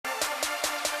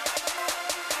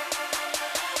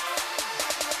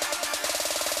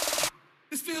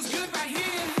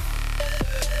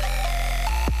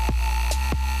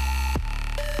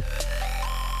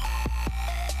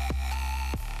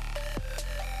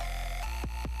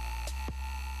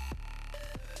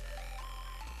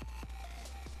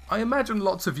I imagine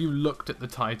lots of you looked at the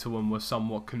title and were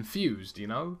somewhat confused, you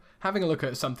know? Having a look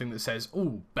at something that says,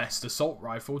 ooh, best assault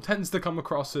rifle tends to come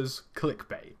across as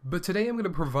clickbait. But today I'm going to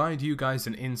provide you guys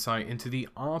an insight into the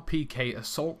RPK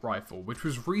assault rifle, which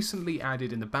was recently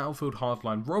added in the Battlefield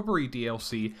Hardline robbery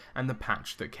DLC and the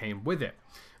patch that came with it.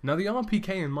 Now the RPK,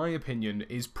 in my opinion,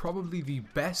 is probably the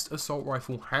best assault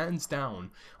rifle hands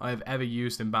down I have ever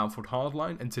used in Battlefield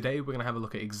Hardline, and today we're going to have a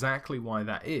look at exactly why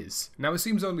that is. Now it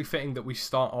seems only fitting that we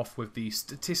start off with the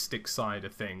statistics side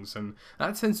of things, and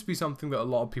that tends to be something that a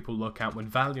lot of people look at when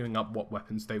valuing up what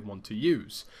weapons they want to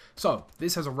use. So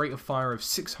this has a rate of fire of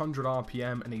 600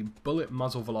 RPM and a bullet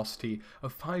muzzle velocity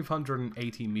of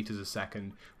 580 meters a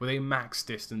second with a max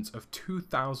distance of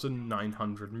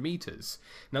 2,900 meters.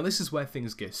 Now this is where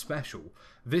things get special.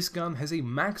 This gun has a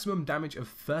maximum damage of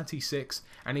 36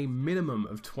 and a minimum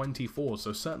of 24,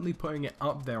 so certainly putting it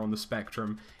up there on the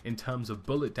spectrum in terms of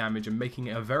bullet damage and making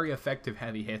it a very effective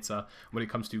heavy hitter when it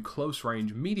comes to close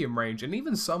range, medium range, and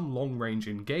even some long range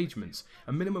engagements.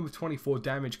 A minimum of 24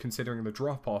 damage considering the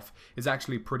drop off is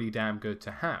actually pretty damn good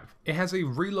to have. It has a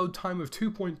reload time of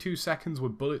 2.2 seconds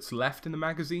with bullets left in the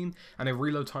magazine and a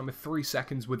reload time of 3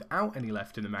 seconds without any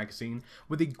left in the magazine,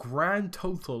 with a grand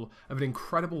total of an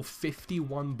incredible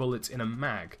 51 bullets in a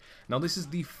mag. Now this is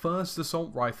the first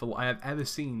assault rifle I have ever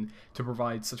seen to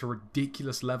provide such a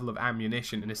ridiculous level of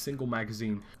ammunition in a single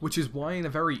magazine, which is why in a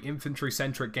very infantry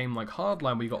centric game like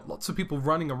Hardline where you got lots of people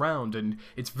running around and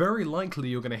it's very likely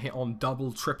you're going to hit on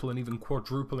double, triple and even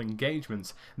quadruple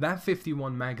engagements, that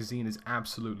 51 magazine is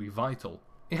absolutely vital.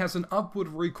 It has an upward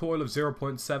recoil of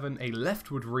 0.7, a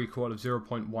leftward recoil of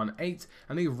 0.18,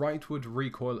 and a rightward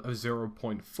recoil of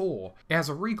 0.4. It has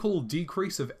a recoil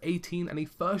decrease of 18 and a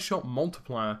first shot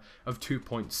multiplier of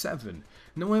 2.7.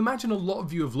 Now I imagine a lot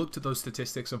of you have looked at those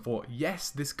statistics and thought, yes,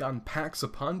 this gun packs a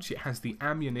punch, it has the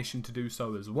ammunition to do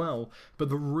so as well, but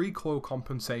the recoil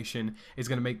compensation is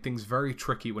going to make things very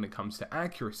tricky when it comes to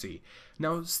accuracy.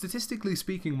 Now statistically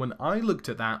speaking, when I looked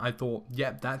at that, I thought,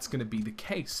 yep, that's going to be the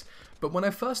case. But when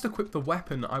I first equipped the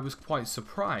weapon, I was quite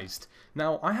surprised.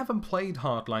 Now, I haven't played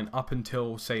Hardline up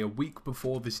until, say, a week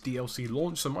before this DLC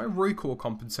launch, so my recoil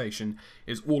compensation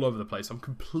is all over the place. I'm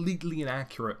completely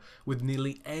inaccurate with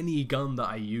nearly any gun that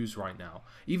I use right now.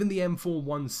 Even the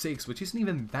M416, which isn't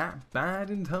even that bad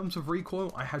in terms of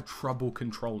recoil, I had trouble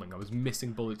controlling. I was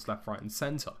missing bullets left, right, and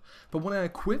center. But when I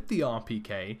equipped the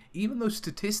RPK, even though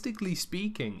statistically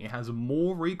speaking it has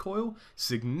more recoil,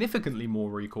 significantly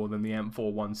more recoil than the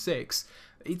M416,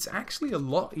 it's actually a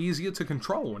lot easier to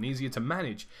control and easier to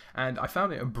manage, and I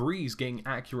found it a breeze getting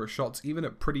accurate shots even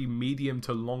at pretty medium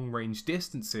to long range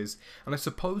distances, and I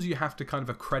suppose you have to kind of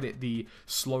accredit the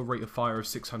slow rate of fire of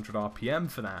 600 RPM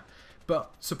for that.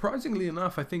 But surprisingly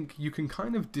enough, I think you can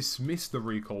kind of dismiss the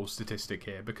recoil statistic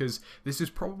here, because this is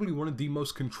probably one of the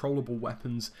most controllable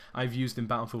weapons I've used in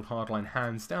Battlefield Hardline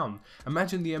hands down.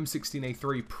 Imagine the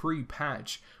M16A3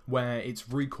 pre-patch where its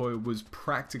recoil was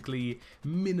practically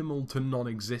minimal to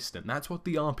non-existent. That's what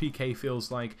the RPK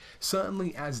feels like.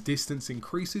 Certainly as distance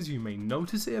increases you may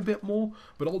notice it a bit more,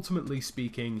 but ultimately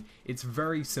speaking it's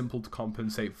very simple to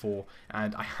compensate for,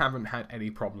 and I haven't had any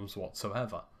problems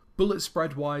whatsoever. Bullet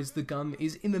spread wise, the gun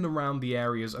is in and around the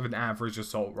areas of an average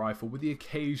assault rifle with the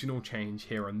occasional change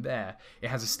here and there. It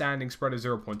has a standing spread of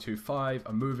 0.25,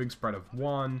 a moving spread of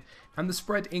 1, and the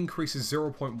spread increases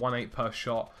 0.18 per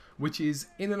shot, which is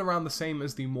in and around the same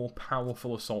as the more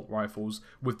powerful assault rifles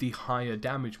with the higher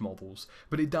damage models,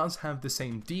 but it does have the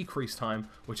same decrease time,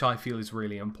 which I feel is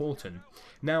really important.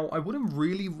 Now, I wouldn't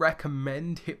really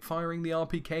recommend hip firing the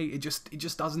RPK, it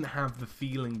just doesn't have the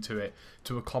feeling to it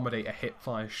to accommodate a hip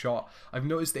fire shot. I've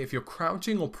noticed that if you're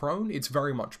crouching or prone, it's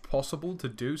very much possible to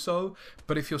do so,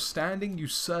 but if you're standing, you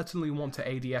certainly want to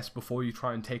ADS before you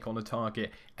try and take on a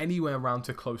target anywhere around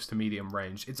to close to medium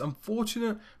range. It's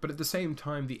unfortunate, but at the same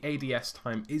time, the ADS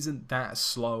time isn't that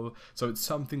slow, so it's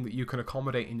something that you can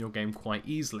accommodate in your game quite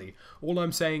easily. All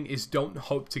I'm saying is don't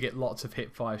hope to get lots of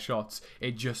hip fire shots,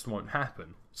 it just won't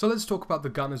happen. So let's talk about the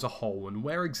gun as a whole and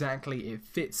where exactly it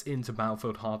fits into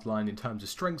Battlefield Hardline in terms of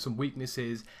strengths and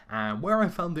weaknesses, and where I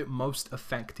found it most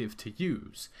effective to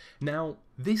use. Now,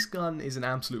 this gun is an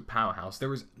absolute powerhouse,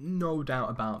 there is no doubt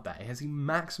about that. It has a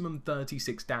maximum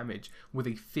 36 damage with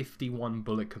a 51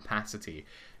 bullet capacity.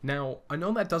 Now, I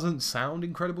know that doesn't sound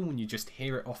incredible when you just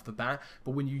hear it off the bat,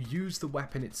 but when you use the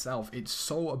weapon itself, it's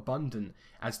so abundant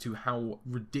as to how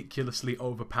ridiculously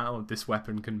overpowered this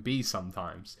weapon can be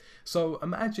sometimes. So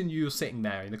imagine you're sitting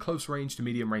there in a close range to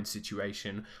medium range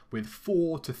situation with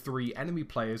 4 to 3 enemy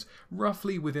players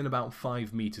roughly within about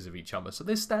 5 meters of each other, so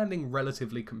they're standing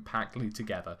relatively compactly together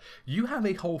together. You have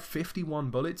a whole 51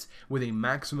 bullets with a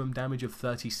maximum damage of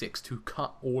 36 to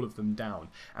cut all of them down.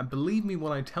 And believe me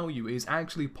when I tell you, it is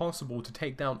actually possible to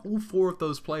take down all 4 of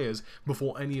those players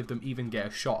before any of them even get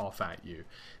a shot off at you.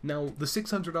 Now, the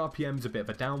 600 RPM is a bit of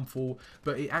a downfall,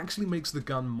 but it actually makes the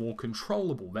gun more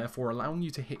controllable, therefore allowing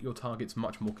you to hit your targets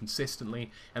much more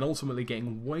consistently and ultimately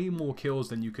getting way more kills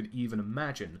than you could even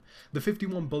imagine. The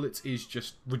 51 bullets is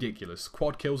just ridiculous.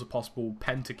 Quad kills are possible,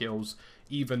 pentakills,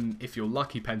 even if you're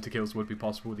lucky, pentakills would be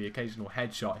possible, the occasional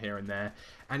headshot here and there,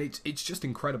 and it's just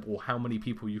incredible how many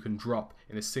people you can drop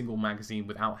in a single magazine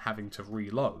without having to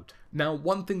reload. Now,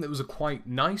 one thing that was a quite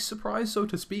nice surprise, so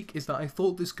to speak, is that I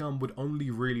thought this gun would only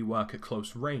really work at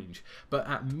close range, but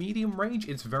at medium range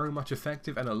it's very much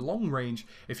effective, and at long range,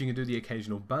 if you can do the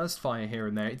occasional burst fire here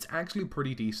and there, it's actually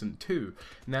pretty decent too.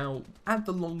 Now, at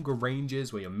the longer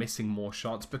ranges where you're missing more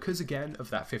shots, because again of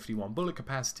that 51 bullet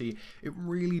capacity, it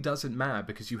really doesn't matter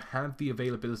because you have the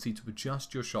availability to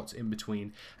adjust your shots in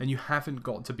between, and you haven't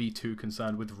got to be too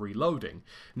concerned with reloading.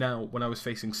 Now, when I was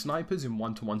facing snipers in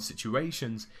one-to-one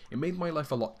situations, it made my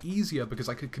life a lot easier because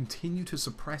I could continue to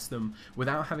suppress them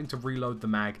without having to reload the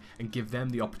mag and give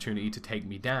them the opportunity to take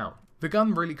me down. The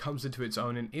gun really comes into its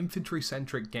own in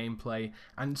infantry-centric gameplay,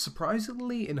 and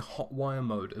surprisingly in hotwire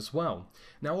mode as well.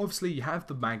 Now obviously you have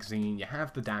the magazine, you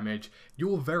have the damage,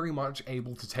 you're very much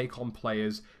able to take on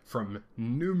players from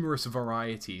numerous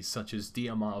varieties such as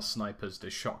DMR snipers to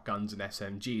shotguns and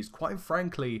SMGs. Quite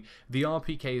frankly, the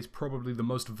RPK is probably the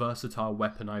most versatile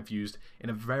weapon I've used in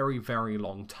a very, very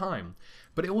long time.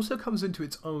 But it also comes into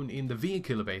its own in the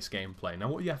vehicular-based gameplay. Now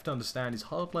what you have to understand is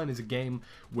Hardline is a game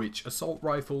which assault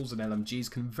rifles and LMGs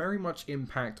can very much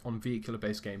impact on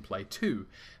vehicular-based gameplay too.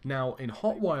 Now in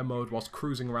hotwire mode, whilst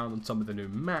cruising around on some of the new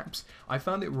maps, I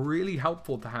found it really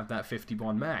helpful to have that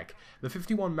 51 mag. The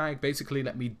 51 mag basically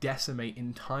let me decimate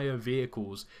entire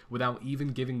vehicles without even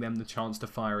giving them the chance to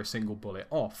fire a single bullet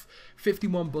off.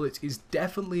 51 bullets is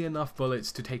definitely enough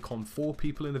bullets to take on 4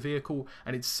 people in a vehicle,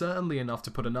 and it's certainly enough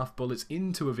to put enough bullets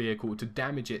into a vehicle to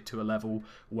damage it to a level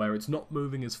where it's not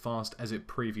moving as fast as it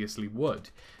previously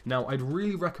would. Now I'd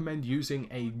really recommend using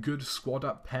a good squad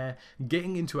up pair,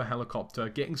 getting into a helicopter,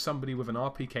 getting somebody with an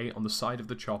RPK on the side of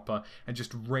the chopper and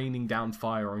just raining down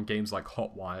fire on games like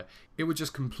Hotwire. It would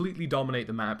just completely dominate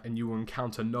the map and you will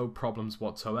encounter no problems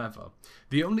whatsoever.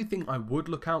 The only thing I would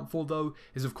look out for though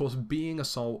is of course being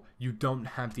assault, you don't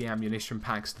have the ammunition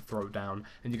packs to throw down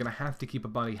and you're going to have to keep a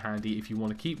buddy handy if you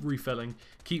want to keep refilling,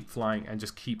 keep flying and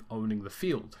just keep owning the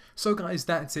field. So guys,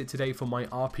 that's it today for my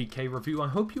RPK review. I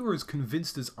hope you are as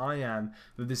convinced as I am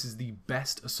that this is the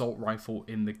best assault rifle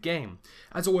in the game.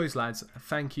 As always lads,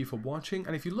 thank you for watching,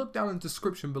 and if you look down in the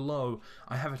description below,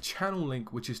 I have a channel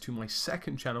link which is to my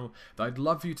second channel that I'd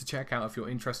love you to check out if you're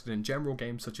interested in general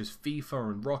games such as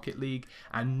FIFA and Rocket League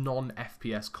and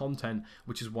non-FPS content,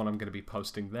 which is what I'm going to be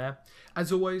posting there.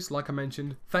 As always, like I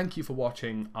mentioned, thank you for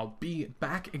watching. I'll be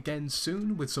back again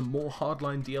soon with some more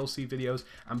Hardline DLC videos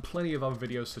and plenty of other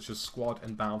videos such as Squad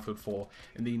and Battlefield 4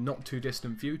 in the not too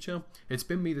distant future. It's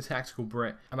been me, the Tactical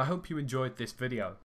Brit, and I hope you enjoyed this video.